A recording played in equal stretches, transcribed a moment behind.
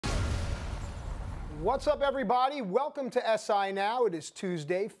What's up, everybody? Welcome to SI Now. It is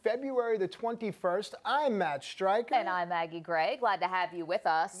Tuesday, February the 21st. I'm Matt Striker. And I'm Maggie Gray. Glad to have you with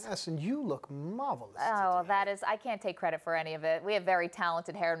us. Yes, and you look marvelous Oh, today. I can't take credit for any of it. We have very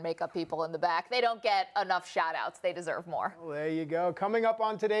talented hair and makeup people in the back. They don't get enough shout-outs. They deserve more. Well, there you go. Coming up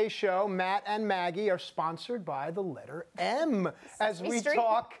on today's show, Matt and Maggie are sponsored by the letter M as we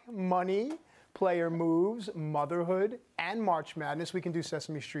talk money, player moves, motherhood, and March Madness. We can do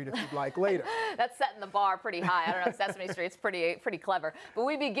Sesame Street if you'd like later. That's setting the bar pretty high. I don't know, Sesame Street's pretty clever. But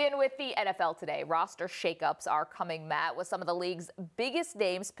we begin with the NFL today. Roster shakeups are coming, Matt, with some of the league's biggest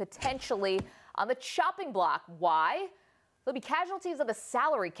names potentially on the chopping block. Why? There'll be casualties of the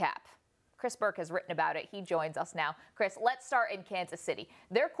salary cap. Chris Burke has written about it. He joins us now. Chris, let's start in Kansas City.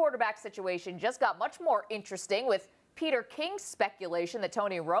 Their quarterback situation just got much more interesting with Peter King's speculation that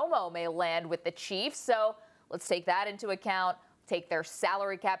Tony Romo may land with the Chiefs. So let's take that into account, take their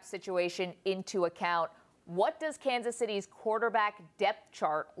salary cap situation into account. What does Kansas City's quarterback depth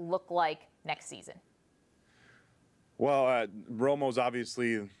chart look like next season? Well, Romo's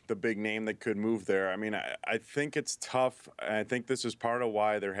obviously the big name that could move there. I mean, I think it's tough. I think this is part of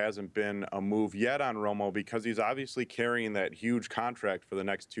why there hasn't been a move yet on Romo, because he's obviously carrying that huge contract for the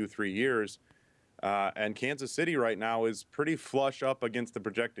next 2-3 years. And Kansas City right now is pretty flush up against the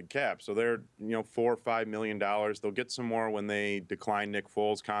projected cap. So they're, $4 or $5 million. They'll get some more when they decline Nick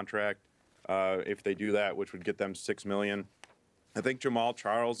Foles' contract, if they do that, which would get them $6 million. I think Jamal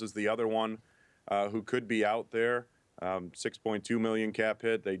Charles is the other one who could be out there. $6.2 million cap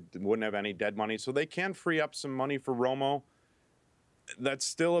hit. They wouldn't have any dead money. So they can free up some money for Romo. That's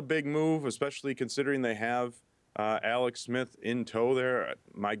still a big move, especially considering they have Alex Smith in tow there.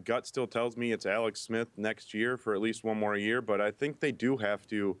 My gut still tells me it's Alex Smith next year for at least one more year, but I think they do have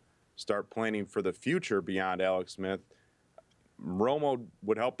to start planning for the future beyond Alex Smith. Romo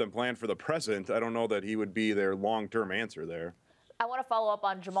would help them plan for the present. I don't know that he would be their long-term answer there. I want to follow up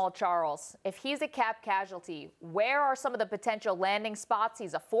on Jamal Charles. If he's a cap casualty, where are some of the potential landing spots?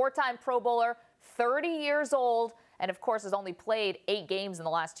 He's a four-time Pro Bowler, 30 years old, and of course has only played 8 games in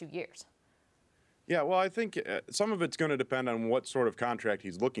the last 2 years. Yeah, well, I think some of it's going to depend on what sort of contract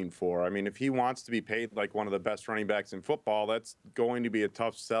he's looking for. I mean, if he wants to be paid like one of the best running backs in football, that's going to be a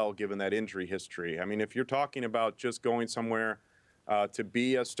tough sell given that injury history. I mean, if you're talking about just going somewhere to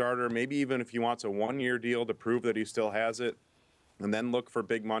be a starter, maybe even if he wants a 1-year deal to prove that he still has it, and then look for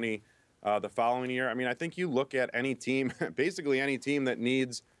big money the following year. I mean, I think you look at any team, basically any team that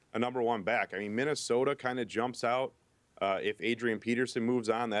needs a number 1 back. I mean, Minnesota kind of jumps out. If Adrian Peterson moves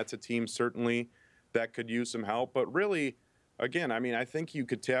on, that's a team certainly that could use some help. But really, again, I mean, I think you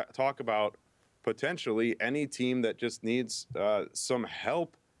could talk about potentially any team that just needs some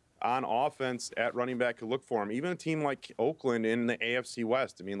help on offense at running back could look for him. Even a team like Oakland in the AFC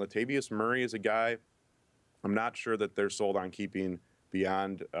West. I mean, Latavius Murray is a guy I'm not sure that they're sold on keeping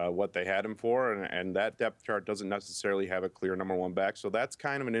beyond what they had him for, and that depth chart doesn't necessarily have a clear number 1 back. So that's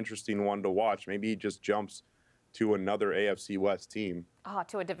kind of an interesting one to watch. Maybe he just jumps to another AFC West team. Oh,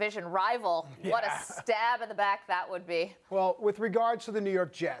 to a division rival. Yeah. What a stab in the back that would be. Well, with regards to the New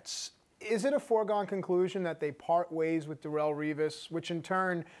York Jets, is it a foregone conclusion that they part ways with Darrelle Revis, which in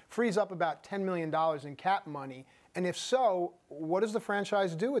turn frees up about $10 million in cap money? And if so, what does the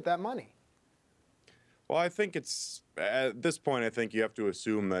franchise do with that money? Well, I think it's, at this point, I think you have to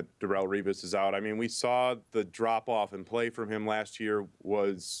assume that Darrelle Revis is out. I mean, we saw the drop-off in play from him last year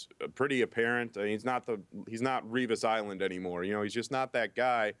was pretty apparent. I mean, he's not Revis Island anymore. He's just not that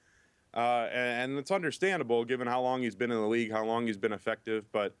guy. And it's understandable given how long he's been in the league, how long he's been effective.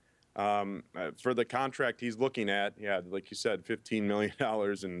 But for the contract he's looking at, yeah, like you said, $15 million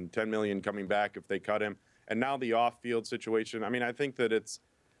and $10 million coming back if they cut him. And now the off-field situation, I mean, I think that it's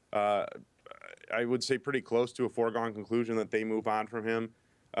I would say pretty close to a foregone conclusion that they move on from him.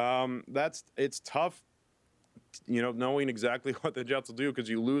 It's tough, knowing exactly what the Jets will do, because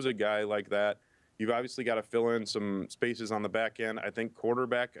you lose a guy like that. You've obviously got to fill in some spaces on the back end. I think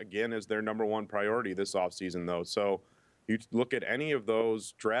quarterback, again, is their number 1 priority this offseason, though. So you look at any of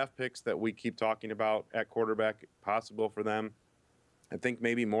those draft picks that we keep talking about at quarterback, possible for them. I think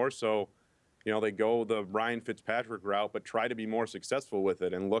maybe more so, they go the Ryan Fitzpatrick route, but try to be more successful with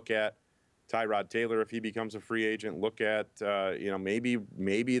it and look at Tyrod Taylor if he becomes a free agent. Look at,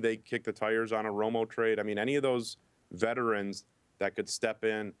 maybe they kick the tires on a Romo trade. I mean, any of those veterans that could step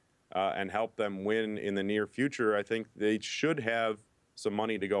in and help them win in the near future, I think they should have some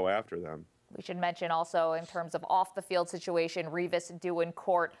money to go after them. We should mention also, in terms of off-the-field situation, Revis due in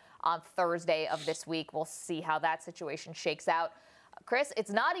court on Thursday of this week. We'll see how that situation shakes out. Chris,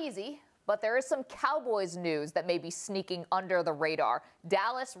 it's not easy, But there is some Cowboys news that may be sneaking under the radar.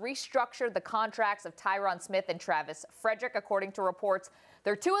 Dallas restructured the contracts of Tyron Smith and Travis Frederick, according to reports.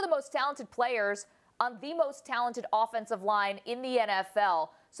 They're two of the most talented players on the most talented offensive line in the NFL.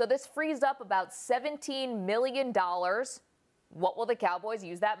 So this frees up about $17 million. What will the Cowboys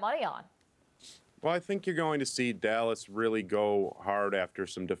use that money on? Well, I think you're going to see Dallas really go hard after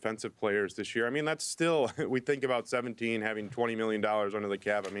some defensive players this year. I mean, that's still, we think about 17 having $20 million under the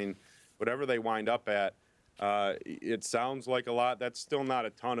cap. I mean, whatever they wind up at, it sounds like a lot. That's still not a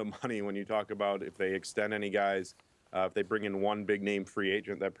ton of money when you talk about if they extend any guys. If they bring in one big name free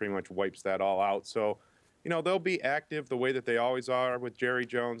agent, that pretty much wipes that all out. So, you know, they'll be active the way that they always are with Jerry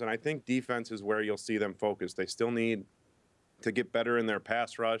Jones. And I think defense is where you'll see them focus. They still need to get better in their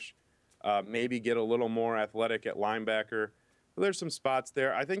pass rush. Maybe get a little more athletic at linebacker. There's some spots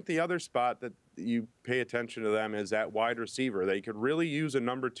there. I think the other spot that you pay attention to them is at wide receiver. They could really use a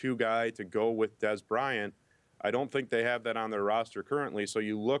number 2 guy to go with Des Bryant. I don't think they have that on their roster currently. So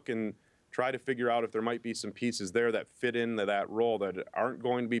you look and try to figure out if there might be some pieces there that fit into that role that aren't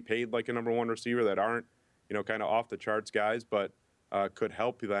going to be paid like a number 1 receiver, that aren't, you know, kind of off the charts guys, but could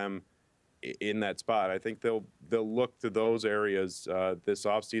help them in that spot. I think they'll look to those areas this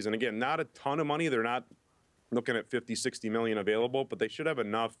offseason. Again, not a ton of money. They're not looking at 50, 60 million available, but they should have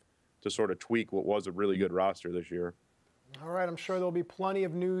enough to sort of tweak what was a really good roster this year. All right, I'm sure there'll be plenty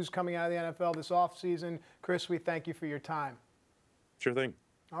of news coming out of the NFL this offseason. Chris, we thank you for your time. Sure thing.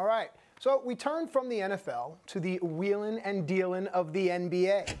 All right, so we turn from the NFL to the wheelin' and dealin' of the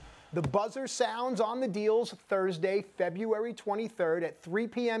NBA. The buzzer sounds on the deals Thursday, February 23rd at 3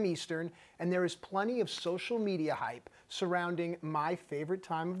 p.m. Eastern, and there is plenty of social media hype surrounding my favorite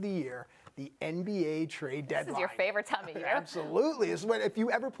time of the year, the NBA trade deadline. This is your favorite time of year? Absolutely. If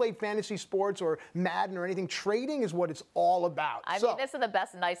you ever played fantasy sports or Madden or anything, trading is what it's all about. I mean, this is the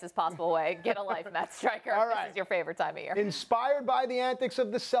best, nicest possible way. Get a life, Matt Striker. All right. This is your favorite time of year. Inspired by the antics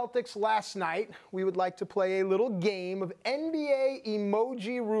of the Celtics last night, we would like to play a little game of NBA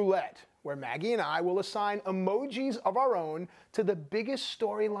emoji roulette, where Maggie and I will assign emojis of our own to the biggest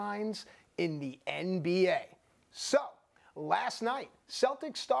storylines in the NBA. So, last night,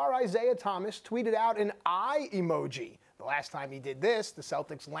 Celtics star Isaiah Thomas tweeted out an eye emoji. The last time he did this, the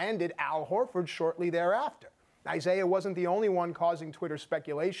Celtics landed Al Horford shortly thereafter. Isaiah wasn't the only one causing Twitter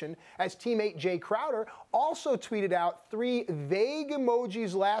speculation, as teammate Jay Crowder also tweeted out 3 vague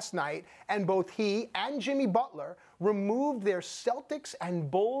emojis last night, and both he and Jimmy Butler removed their Celtics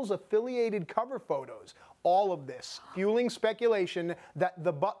and Bulls affiliated cover photos. All of this fueling speculation that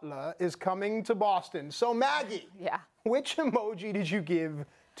the Butler is coming to Boston. So Maggie, which emoji did you give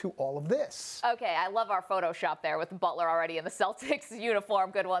to all of this? Okay, I love our Photoshop there with Butler already in the Celtics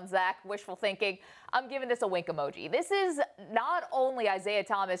uniform. Good one, Zach. Wishful thinking. I'm giving this a wink emoji. This is not only Isaiah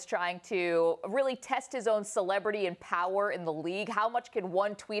Thomas trying to really test his own celebrity and power in the league. How much can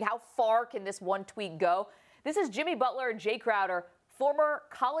one tweet? How far can this one tweet go? This is Jimmy Butler and Jay Crowder, former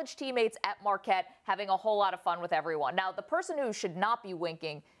college teammates at Marquette, having a whole lot of fun with everyone. Now, the person who should not be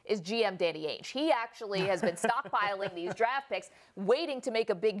winking is GM Danny Ainge. He actually has been stockpiling these draft picks, waiting to make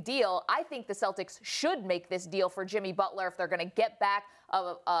a big deal. I think the Celtics should make this deal for Jimmy Butler if they're going to get back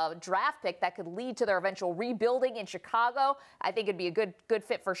a draft pick that could lead to their eventual rebuilding in Chicago. I think it'd be a good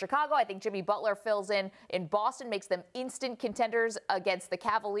fit for Chicago. I think Jimmy Butler fills in Boston, makes them instant contenders against the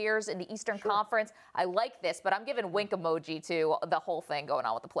Cavaliers in the Eastern Conference. I like this, but I'm giving wink emoji to the whole thing going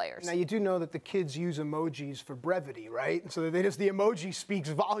on with the players. Now, you do know that the kids use emojis for brevity, right? So the emoji speaks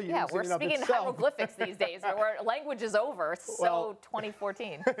volumes. Yeah, we're speaking hieroglyphics these days. Where language is over. It's so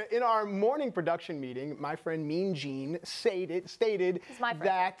 2014. In our morning production meeting, my friend Mean Gene stated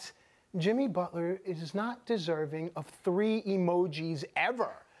that Jimmy Butler is not deserving of 3 emojis ever.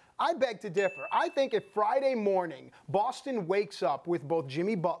 I beg to differ. I think if Friday morning Boston wakes up with both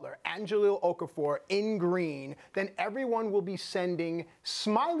Jimmy Butler and Jahlil Okafor in green, then everyone will be sending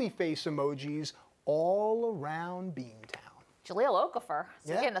smiley face emojis all around Beantown. Jahlil Okafor.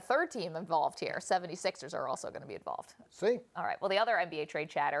 So getting a third team involved here. 76ers are also going to be involved. See? All right. Well, the other NBA trade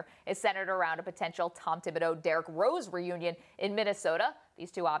chatter is centered around a potential Tom Thibodeau-Derrick Rose reunion in Minnesota.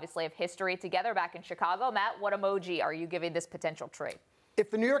 These two obviously have history together back in Chicago. Matt, what emoji are you giving this potential trade? If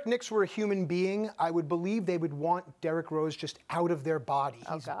the New York Knicks were a human being, I would believe they would want Derrick Rose just out of their body.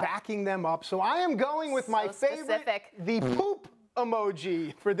 He's backing them up. So I am going with my favorite, the poop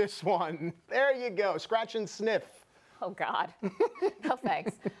emoji for this one. There you go. Scratch and sniff. Oh, God. No,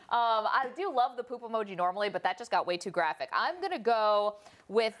 thanks. I do love the poop emoji normally, but that just got way too graphic. I'm going to go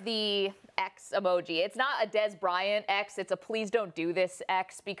with the X emoji. It's not a Des Bryant X. It's a please don't do this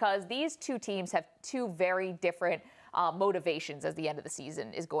X, because these two teams have two very different motivations as the end of the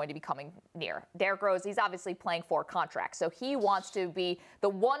season is going to be coming near. Derrick Rose, he's obviously playing for a contract, so he wants to be the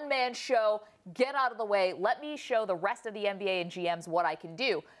one-man show, get out of the way, let me show the rest of the NBA and GMs what I can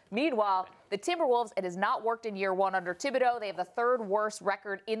do. Meanwhile, the Timberwolves, it has not worked in year one under Thibodeau. They have the third worst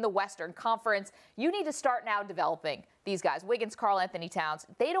record in the Western Conference. You need to start now developing these guys. Wiggins, Karl Anthony Towns,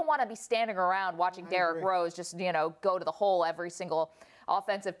 they don't want to be standing around watching Derrick Rose just, go to the hole every single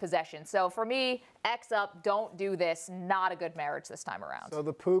offensive possession. So for me, X up, don't do this. Not a good marriage this time around. So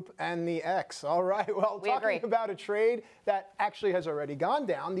the poop and the X. All right. Well, we talking agree about a trade that actually has already gone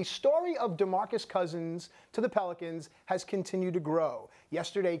down, the story of DeMarcus Cousins to the Pelicans has continued to grow.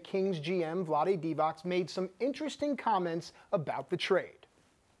 Yesterday, Kings GM Vlade Divac made some interesting comments about the trade.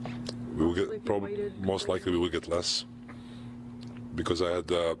 We will get, most likely we will get less, because I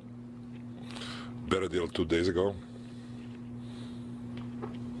had a better deal 2 days ago.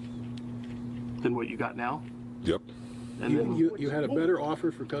 Than what you got now? Yep. And then You had a better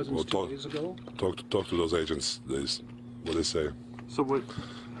offer for Cousins Well, 2 days ago? Talk to those agents, what they say. So what?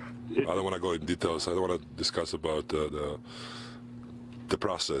 I don't want to go in details. I don't want to discuss about the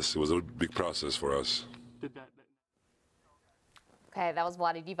process. It was a big process for us. Did that? Okay, that was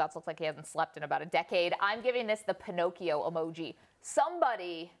Vlade Divac. Looks like he hasn't slept in about a decade. I'm giving this the Pinocchio emoji.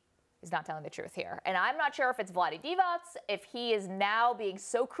 Somebody is not telling the truth here. And I'm not sure if it's Vlade Divac, if he is now being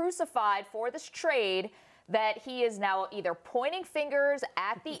so crucified for this trade that he is now either pointing fingers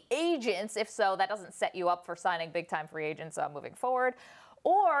at the agents. If so, that doesn't set you up for signing big-time free agents moving forward.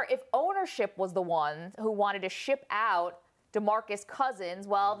 Or if ownership was the one who wanted to ship out DeMarcus Cousins,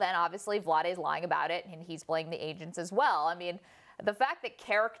 well, then obviously Vlade is lying about it, and he's blaming the agents as well. I mean, the fact that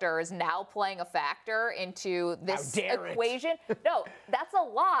character is now playing a factor into this equation, no, that's a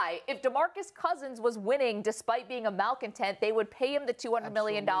lie. If DeMarcus Cousins was winning despite being a malcontent, they would pay him the $200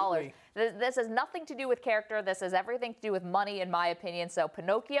 million. This has nothing to do with character. This has everything to do with money, in my opinion. So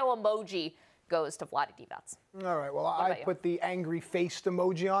Pinocchio emoji goes to Vlade Divac. All right, well, I put the angry-faced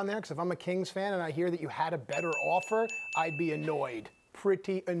emoji on there because if I'm a Kings fan and I hear that you had a better offer, I'd be annoyed,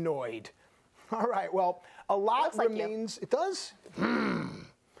 pretty annoyed. All right, well, a lot remains. It does?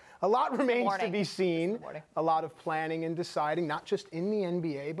 A lot remains to be seen. A lot of planning and deciding, not just in the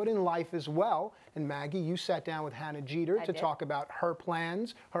NBA, but in life as well. And Maggie, you sat down with Hannah Jeter to talk about her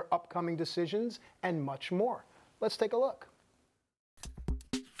plans, her upcoming decisions, and much more. Let's take a look.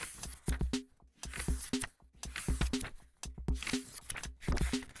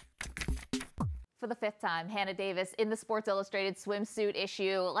 For the fifth time, Hannah Davis in the Sports Illustrated swimsuit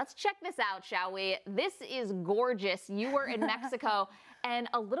issue. Let's check this out, shall we? This is gorgeous. You were in Mexico, and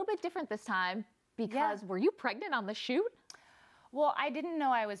a little bit different this time because were you pregnant on the shoot? Well, I didn't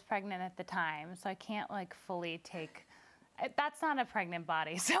know I was pregnant at the time, so I can't like fully take. That's not a pregnant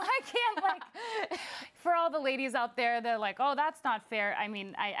body, so I can't like. For all the ladies out there, they're like, "Oh, that's not fair." I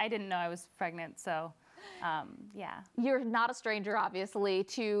mean, I didn't know I was pregnant, so. Yeah. You're not a stranger, obviously,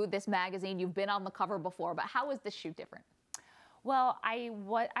 to this magazine. You've been on the cover before, but how is this shoot different? Well, I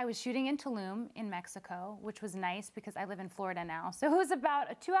was shooting in Tulum in Mexico, which was nice because I live in Florida now. So it was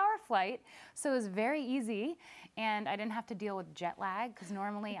about a 2-hour flight, so it was very easy, and I didn't have to deal with jet lag because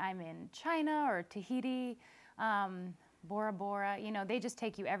normally I'm in China or Tahiti, Bora Bora. You know, they just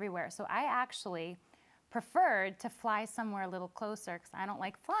take you everywhere. So I actually preferred to fly somewhere a little closer because I don't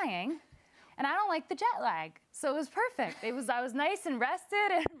like flying. And I don't like the jet lag. So it was perfect. I was nice and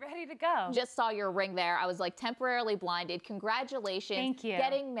rested and ready to go. Just saw your ring there. I was like temporarily blinded. Congratulations. Thank you.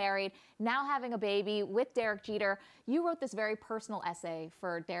 Getting married, now having a baby with Derek Jeter. You wrote this very personal essay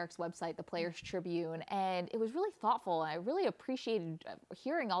for Derek's website, The Players Tribune, and it was really thoughtful. And I really appreciated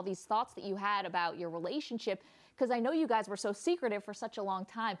hearing all these thoughts that you had about your relationship, because I know you guys were so secretive for such a long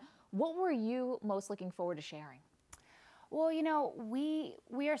time. What were you most looking forward to sharing? Well, you know, we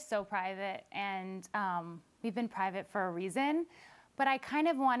are so private, and we've been private for a reason, but I kind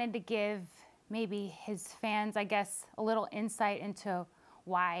of wanted to give maybe his fans, I guess, a little insight into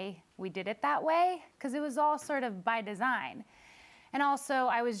why we did it that way, because it was all sort of by design. And also,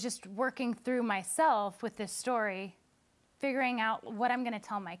 I was just working through myself with this story, figuring out what I'm going to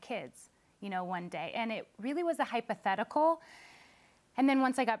tell my kids, you know, one day. And it really was a hypothetical. And then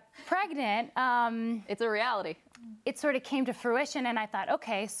once I got pregnant, it's a reality. It sort of came to fruition, and I thought,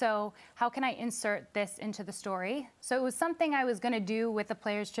 okay, so how can I insert this into the story? So it was something I was going to do with the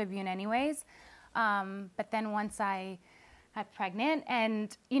Players Tribune anyways. But then once I got pregnant,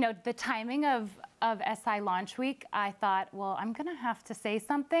 and you know, the timing of SI launch week, I thought, well, I'm going to have to say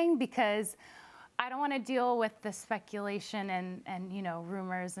something because I don't want to deal with the speculation and you know,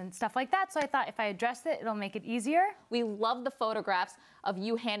 rumors and stuff like that. So I thought if I address it, it'll make it easier. We love the photographs of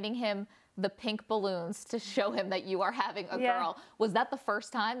you handing him the pink balloons to show him that you are having a girl. Was that the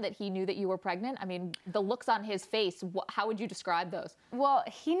first time that he knew that you were pregnant? I mean, the looks on his face, how would you describe those? Well,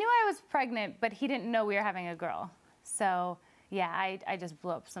 he knew I was pregnant, but he didn't know we were having a girl. So, yeah, I just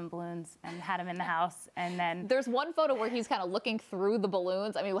blew up some balloons and had him in the house, and then... There's one photo where he's kind of looking through the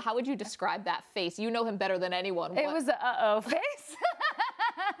balloons. I mean, how would you describe that face? You know him better than anyone. It was a uh-oh face.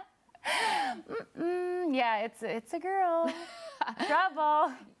 Yeah, it's a girl.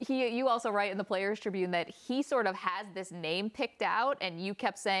 Trouble. You also write in the Players Tribune that he sort of has this name picked out, and you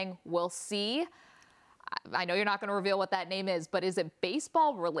kept saying, "We'll see." I know you're not going to reveal what that name is, but is it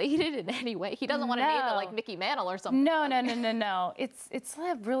baseball related in any way? He doesn't want to name it like Mickey Mantle or something. No. It's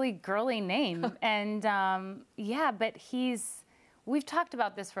a really girly name, and yeah, but we've talked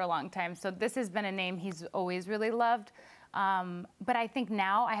about this for a long time, so this has been a name he's always really loved. But I think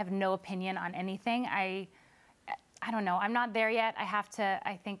now I have no opinion on anything. I don't know. I'm not there yet.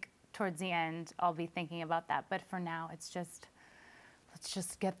 I think towards the end I'll be thinking about that. But for now, let's just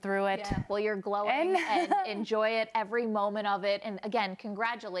get through it. Yeah. Well, you're glowing and enjoy it, every moment of it. And again,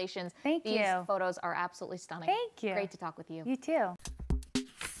 congratulations. Thank you. These photos are absolutely stunning. Thank you. Great to talk with you. You too.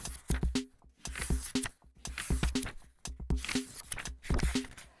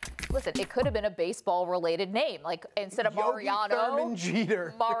 Listen, it could have been a baseball-related name, like instead of Mariano, Thurman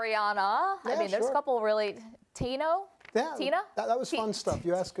Jeter. Mariana. Yeah, I mean, there's a couple really. Tino? Yeah, Tina? That was fun stuff.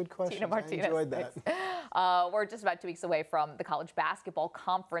 You asked good questions. Tina Martinez. I enjoyed that. We're just about 2 weeks away from the college basketball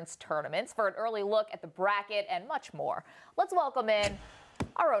conference tournaments for an early look at the bracket and much more. Let's welcome in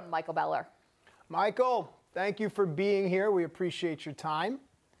our own Michael Beller. Michael, thank you for being here. We appreciate your time.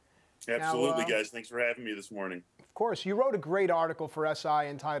 Absolutely, guys. Thanks for having me this morning. Of course, you wrote a great article for SI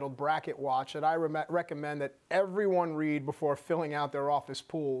entitled Bracket Watch that I recommend that everyone read before filling out their office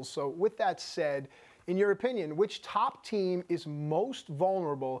pools. So with that said, in your opinion, which top team is most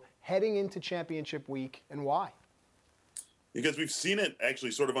vulnerable heading into championship week and why? Because we've seen it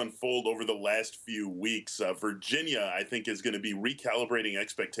actually sort of unfold over the last few weeks. Virginia, I think, is going to be recalibrating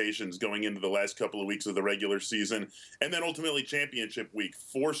expectations going into the last couple of weeks of the regular season. And then ultimately championship week.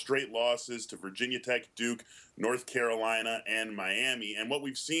 4 straight losses to Virginia Tech, Duke, North Carolina, and Miami. And what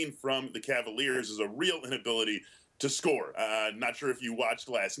we've seen from the Cavaliers is a real inability to score. Not sure if you watched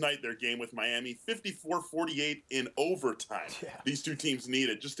last night, their game with Miami, 54-48 in overtime. Yeah. These two teams need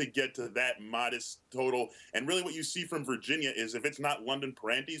it just to get to that modest total. And really what you see from Virginia is if it's not London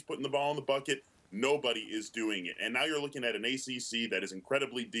Parantes putting the ball in the bucket, nobody is doing it. And now you're looking at an ACC that is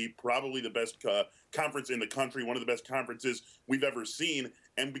incredibly deep, probably the best conference in the country, one of the best conferences we've ever seen.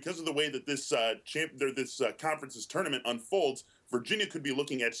 And because of the way that this conference's tournament unfolds, Virginia could be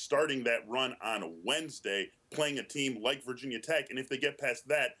looking at starting that run on Wednesday, playing a team like Virginia Tech. And if they get past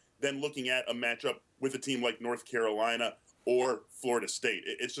that, then looking at a matchup with a team like North Carolina or Florida State.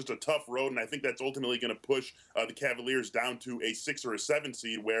 It's just a tough road, and I think that's ultimately going to push the Cavaliers down to a 6 or a 7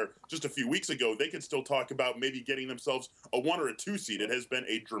 seed, where just a few weeks ago they could still talk about maybe getting themselves a 1 or a 2 seed. It has been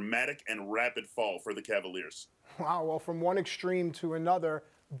a dramatic and rapid fall for the Cavaliers. Wow, well, from one extreme to another,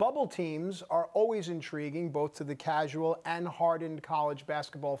 bubble teams are always intriguing, both to the casual and hardened college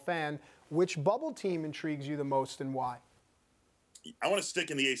basketball fan. Which bubble team intrigues you the most and why? I want to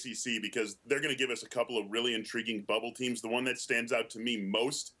stick in the ACC because they're going to give us a couple of really intriguing bubble teams. The one that stands out to me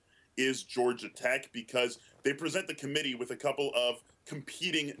most is Georgia Tech because they present the committee with a couple of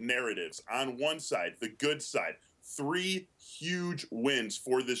competing narratives. On one side, the good side, 3 huge wins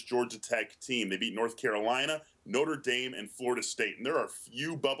for this Georgia Tech team. They beat North Carolina, Notre Dame, and Florida State. And there are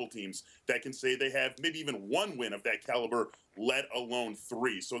few bubble teams that can say they have maybe even 1 win of that caliber, let alone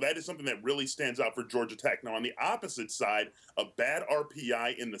 3. So that is something that really stands out for Georgia Tech. Now, on the opposite side, a bad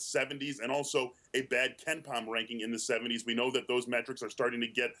RPI in the 70s and also a bad KenPom ranking in the 70s. We know that those metrics are starting to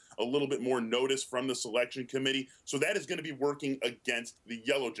get a little bit more notice from the selection committee. So that is going to be working against the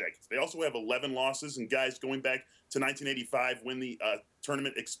Yellow Jackets. They also have 11 losses. And guys, going back to 1985 when the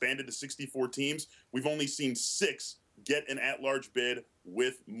tournament expanded to 64 teams, we've only seen 6 get an at-large bid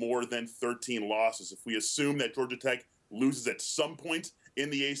with more than 13 losses. If we assume that Georgia Tech loses at some point in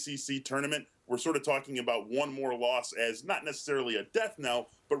the ACC tournament, we're sort of talking about 1 more loss as not necessarily a death knell,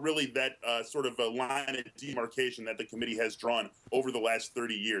 but really that sort of a line of demarcation that the committee has drawn over the last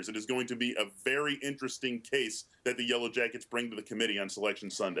 30 years. It is going to be a very interesting case that the Yellow Jackets bring to the committee on Selection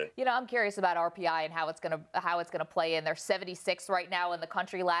Sunday. You know, I'm curious about RPI and how it's gonna play in. They're 76 right now in the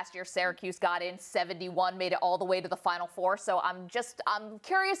country. Last year, Syracuse got in 71, made it all the way to the Final Four. So I'm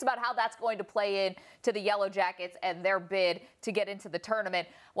curious about how that's going to play in to the Yellow Jackets and their bid to get into the tournament.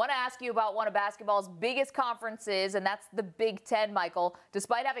 Want to ask you about one of basketball's biggest conferences, and that's the Big Ten, Michael.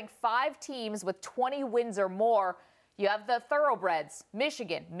 Despite having 5 teams with 20 wins or more, You have the thoroughbreds,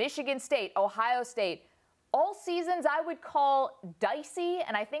 Michigan, Michigan State, Ohio State. All seasons I would call dicey,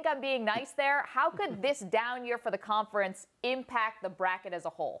 and I think I'm being nice there. How could this down year for the conference impact the bracket as a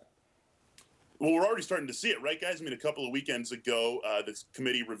whole? Well, we're already starting to see it, right, guys? I mean, a couple of weekends ago, this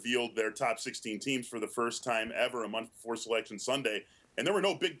committee revealed their top 16 teams for the first time ever, a month before Selection Sunday. And there were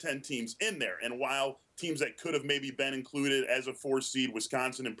no Big Ten teams in there. And while teams that could have maybe been included as a 4 seed,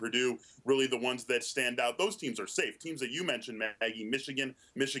 Wisconsin and Purdue, really the ones that stand out, those teams are safe. Teams that you mentioned, Maggie, Michigan,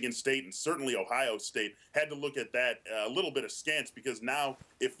 Michigan State, and certainly Ohio State, had to look at that a little bit askance, because now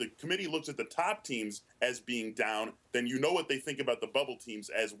if the committee looks at the top teams as being down, then you know what they think about the bubble teams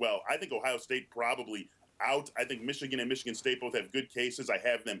as well. I think Ohio State probably out. I think Michigan and Michigan State both have good cases. I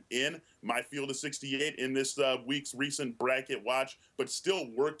have them in my field of 68 in this week's recent bracket watch, but still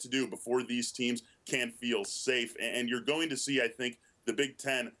work to do before these teams can feel safe. And you're going to see, I think, the Big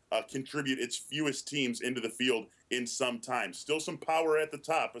Ten contribute its fewest teams into the field in some time. Still some power at the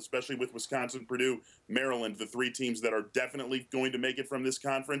top, especially with Wisconsin, Purdue, Maryland, the 3 teams that are definitely going to make it from this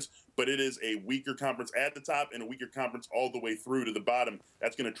conference. But it is a weaker conference at the top and a weaker conference all the way through to the bottom.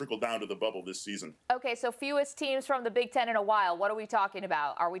 That's going to trickle down to the bubble this season. Okay, so fewest teams from the Big Ten in a while. What are we talking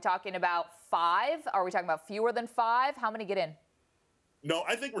about? Are we talking about 5? Are we talking about fewer than 5? How many get in? No,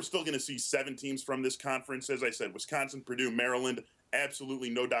 I think we're still going to see 7 teams from this conference. As I said, Wisconsin, Purdue, Maryland, absolutely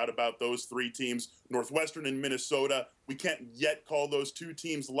no doubt about those 3 teams. Northwestern and Minnesota, we can't yet call those 2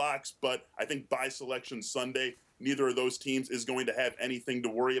 teams locks, but I think by Selection Sunday, neither of those teams is going to have anything to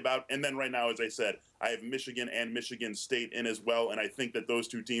worry about. And then right now, as I said, I have Michigan and Michigan State in as well, and I think that those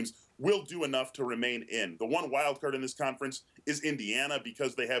 2 teams will do enough to remain in. The one wild card in this conference is Indiana,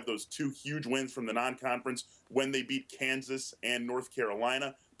 because they have those 2 huge wins from the non-conference when they beat Kansas and North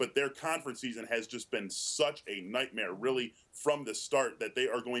Carolina. But their conference season has just been such a nightmare, really, from the start, that they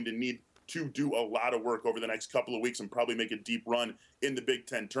are going to need to do a lot of work over the next couple of weeks and probably make a deep run in the Big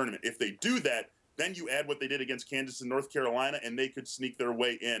Ten tournament. If they do that, then you add what they did against Kansas and North Carolina, and they could sneak their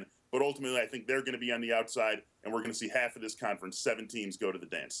way in. But ultimately, I think they're going to be on the outside, and we're going to see half of this conference, 7 teams, go to the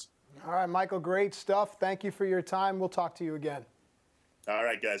dance. All right, Michael, great stuff. Thank you for your time. We'll talk to you again. All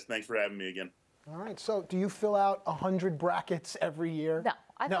right, guys. Thanks for having me again. All right, so do you fill out 100 brackets every year? No,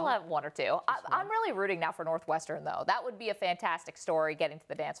 I fill out 1 or 2. I'm really rooting now for Northwestern, though. That would be a fantastic story, getting to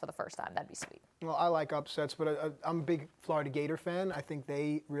the dance for the first time. That'd be sweet. Well, I like upsets, but I'm a big Florida Gator fan. I think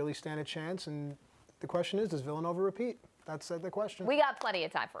they really stand a chance, and the question is, does Villanova repeat? That's the question. We got plenty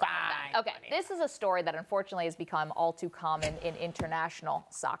of time for that. Okay, this is a story that unfortunately has become all too common in international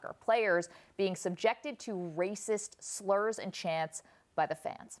soccer. Players being subjected to racist slurs and chants by the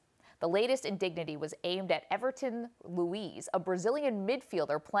fans. The latest indignity was aimed at Everton Luiz, a Brazilian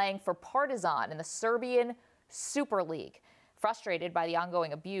midfielder playing for Partizan in the Serbian Super League. Frustrated by the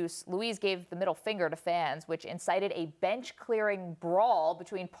ongoing abuse, Luiz gave the middle finger to fans, which incited a bench-clearing brawl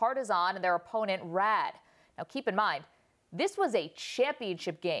between Partizan and their opponent, Rad. Now, keep in mind, this was a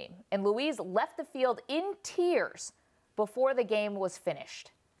championship game, and Luiz left the field in tears before the game was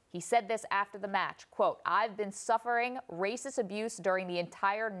finished. He said this after the match, quote, "I've been suffering racist abuse during the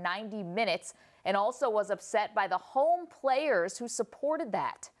entire 90 minutes and also was upset by the home players who supported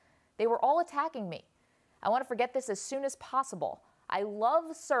that. They were all attacking me. I want to forget this as soon as possible. I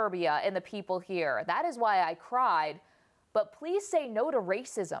love Serbia and the people here. That is why I cried. But please say no to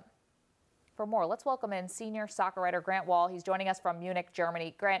racism." For more, let's welcome in senior soccer writer Grant Wall. He's joining us from Munich,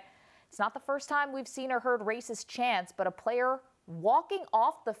 Germany. Grant, it's not the first time we've seen or heard racist chants, but a player walking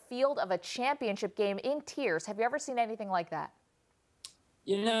off the field of a championship game in tears. Have you ever seen anything like that?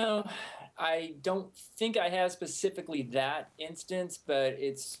 You know, I don't think I have specifically that instance, but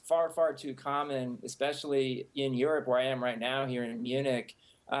it's far, far too common, especially in Europe where I am right now here in Munich,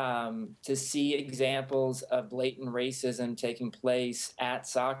 to see examples of blatant racism taking place at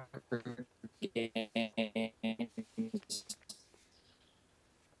soccer games,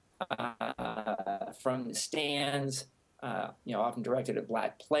 from the stands. Often directed at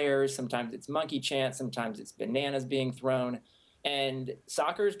black players. Sometimes it's monkey chants, sometimes it's bananas being thrown. And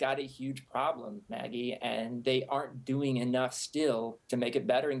soccer's got a huge problem, Maggie, and they aren't doing enough still to make it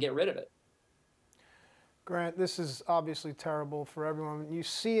better and get rid of it. Grant, this is obviously terrible for everyone. You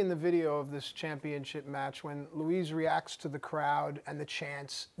see in the video of this championship match when Luiz reacts to the crowd and the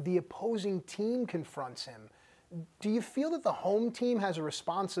chants, the opposing team confronts him. Do you feel that the home team has a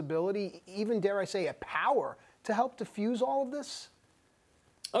responsibility, even dare I say a power, to help diffuse all of this?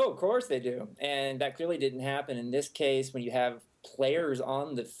 Oh, of course they do. And that clearly didn't happen in this case when you have players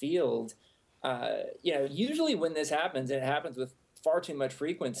on the field. Usually when this happens, and it happens with far too much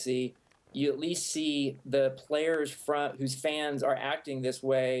frequency, you at least see the players whose fans are acting this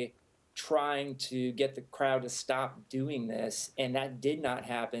way trying to get the crowd to stop doing this, and that did not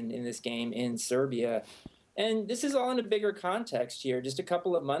happen in this game in Serbia. And this is all in a bigger context here. Just a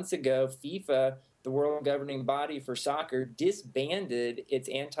couple of months ago, FIFA, the world governing body for soccer, disbanded its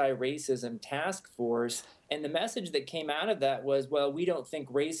anti-racism task force. And the message that came out of that was, well, we don't think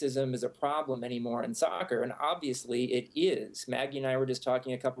racism is a problem anymore in soccer. And obviously it is. Maggie and I were just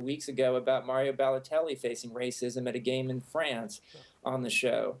talking a couple weeks ago about Mario Balotelli facing racism at a game in France on the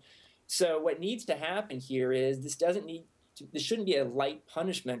show. So what needs to happen here is this shouldn't be a light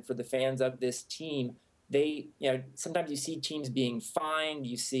punishment for the fans of this team. Sometimes you see teams being fined,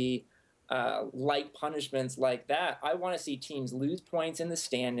 you see light punishments like that. I want to see teams lose points in the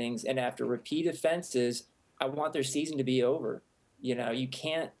standings, and after repeat offenses, I want their season to be over. You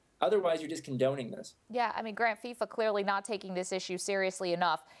can't, otherwise you're just condoning this. Yeah, I mean, Grant, FIFA clearly not taking this issue seriously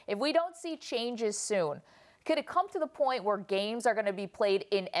enough. If we don't see changes soon, could it come to the point where games are going to be played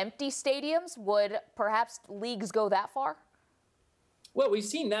in empty stadiums? Would perhaps leagues go that far? Well, we've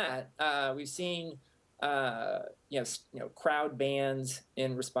seen that. We've seen crowd bans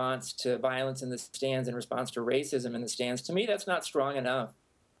in response to violence in the stands, in response to racism in the stands. To me, that's not strong enough.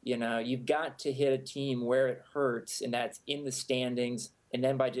 You've got to hit a team where it hurts, and that's in the standings, and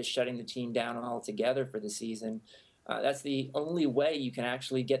then by just shutting the team down altogether for the season. That's the only way you can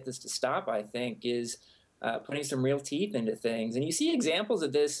actually get this to stop, I think, is putting some real teeth into things. And you see examples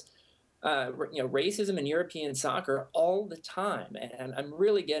of this racism in European soccer all the time, and I'm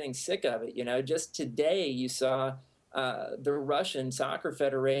really getting sick of it. Just today you saw the Russian Soccer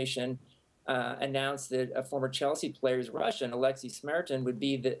Federation announced that a former Chelsea player is Russian, Alexei Smertin, would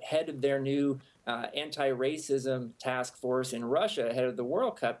be the head of their new anti-racism task force in Russia ahead of the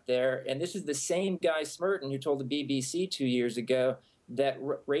World Cup there. And this is the same guy, Smertin, who told the BBC 2 years ago that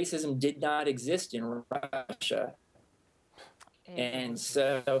racism did not exist in Russia. And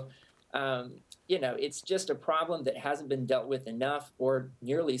so it's just a problem that hasn't been dealt with enough or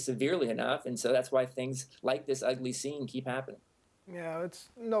nearly severely enough. And so that's why things like this ugly scene keep happening. Yeah, it's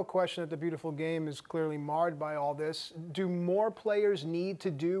no question that the beautiful game is clearly marred by all this. Do more players need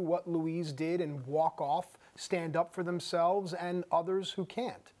to do what Luis did and walk off, stand up for themselves, and others who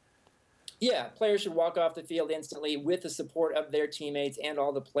can't? Yeah, players should walk off the field instantly with the support of their teammates and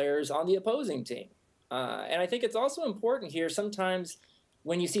all the players on the opposing team. And I think it's also important here sometimes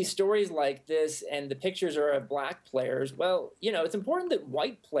when you see stories like this and the pictures are of black players, well, it's important that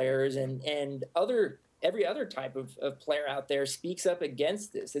white players and every other type of player out there speaks up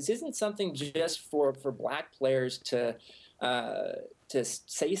against this. This isn't something just for black players to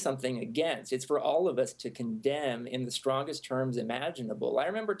say something against. It's for all of us to condemn in the strongest terms imaginable. I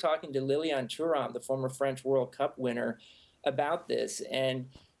remember talking to Lilian Thuram, the former French World Cup winner, about this, and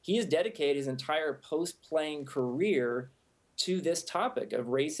he has dedicated his entire post-playing career to this topic of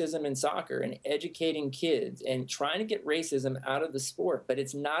racism in soccer and educating kids and trying to get racism out of the sport. But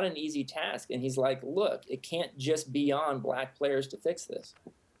it's not an easy task. And he's like, look, it can't just be on black players to fix this.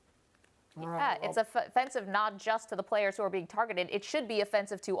 Yeah, it's offensive not just to the players who are being targeted. It should be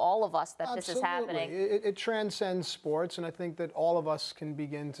offensive to all of us that Absolutely. This is happening. It transcends sports, and I think that all of us can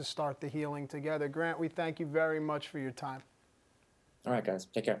begin to start the healing together. Grant, we thank you very much for your time. All right, guys.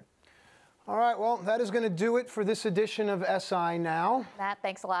 Take care. All right, well, that is going to do it for this edition of SI Now. Matt,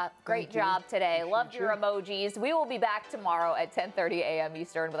 thanks a lot. Great job today. Loved your emojis. We will be back tomorrow at 10:30 a.m.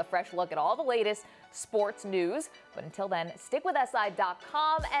 Eastern with a fresh look at all the latest sports news. But until then, stick with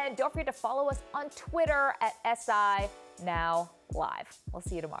SI.com and don't forget to follow us on Twitter at SI Now Live. We'll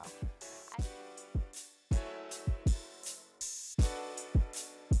see you tomorrow.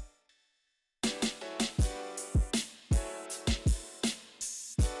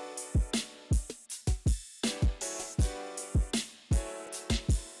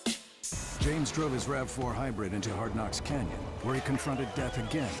 James drove his RAV4 hybrid into Hard Knocks Canyon, where he confronted death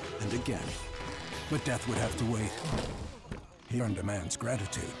again and again. But death would have to wait. He earned a man's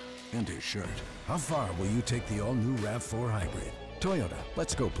gratitude and his shirt. How far will you take the all-new RAV4 hybrid? Toyota,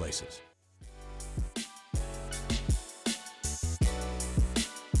 let's go places.